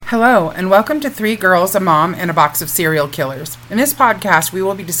Hello, and welcome to Three Girls, a Mom, and a Box of Serial Killers. In this podcast, we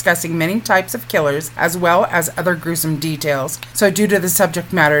will be discussing many types of killers as well as other gruesome details, so due to the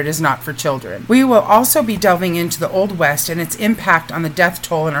subject matter, it is not for children. We will also be delving into the Old West and its impact on the death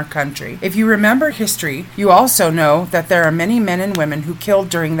toll in our country. If you remember history, you also know that there are many men and women who killed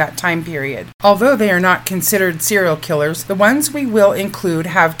during that time period. Although they are not considered serial killers, the ones we will include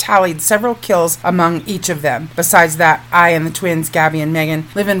have tallied several kills among each of them. Besides that, I and the twins, Gabby and Megan,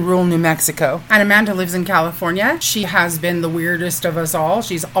 live in rural New Mexico. And Amanda lives in California. She has been the weirdest of us all.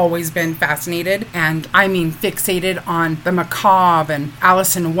 She's always been fascinated, and I mean fixated on the macabre and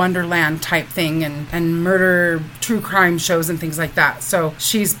Alice in Wonderland type thing and murder, true crime shows and things like that. So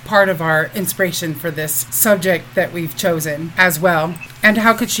she's part of our inspiration for this subject that we've chosen as well. And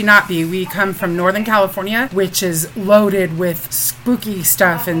how could she not be? We come from Northern California, which is loaded with spooky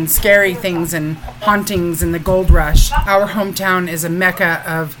stuff and scary things and hauntings and the gold rush. Our hometown is a mecca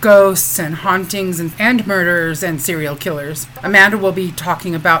of ghosts and hauntings and murders and serial killers. Amanda will be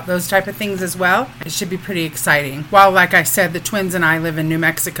talking about those type of things as well. It should be pretty exciting. While, like I said, the twins and I live in New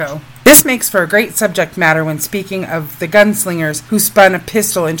Mexico. This makes for a great subject matter when speaking of the gunslingers who spun a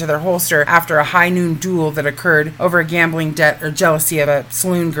pistol into their holster after a high noon duel that occurred over a gambling debt or jealousy of a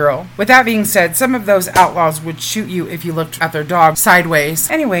saloon girl. With that being said, some of those outlaws would shoot you if you looked at their dog sideways.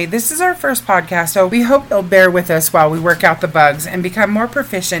 Anyway, this is our first podcast, so we hope you'll bear with us while we work out the bugs and become more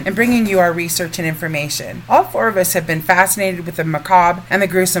proficient in bringing you our research and information. All four of us have been fascinated with the macabre and the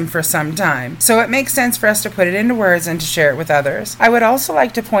gruesome for some time, so it makes sense for us to put it into words and to share it with others. I would also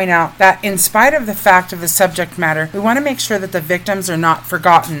like to point out that in spite of the fact of the subject matter, we want to make sure that the victims are not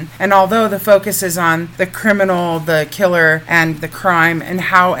forgotten. And although the focus is on the criminal, the killer, and the crime, and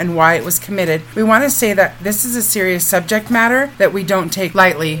how and why it was committed, we want to say that this is a serious subject matter that we don't take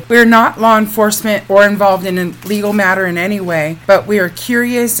lightly. We are not law enforcement or involved in a legal matter in any way, but we are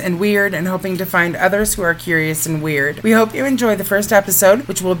curious and weird and hoping to find others who are curious and weird. We hope you enjoy the first episode,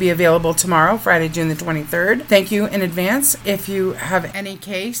 which will be available tomorrow, Friday, June the 23rd. Thank you in advance. If you have any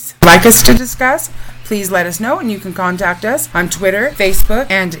case like us to discuss, please let us know, and you can contact us on Twitter, Facebook,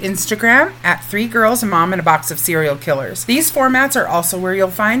 and Instagram at 3 Girls, a Mom, and a Box of Serial Killers. These formats are also where you'll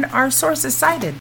find our sources cited.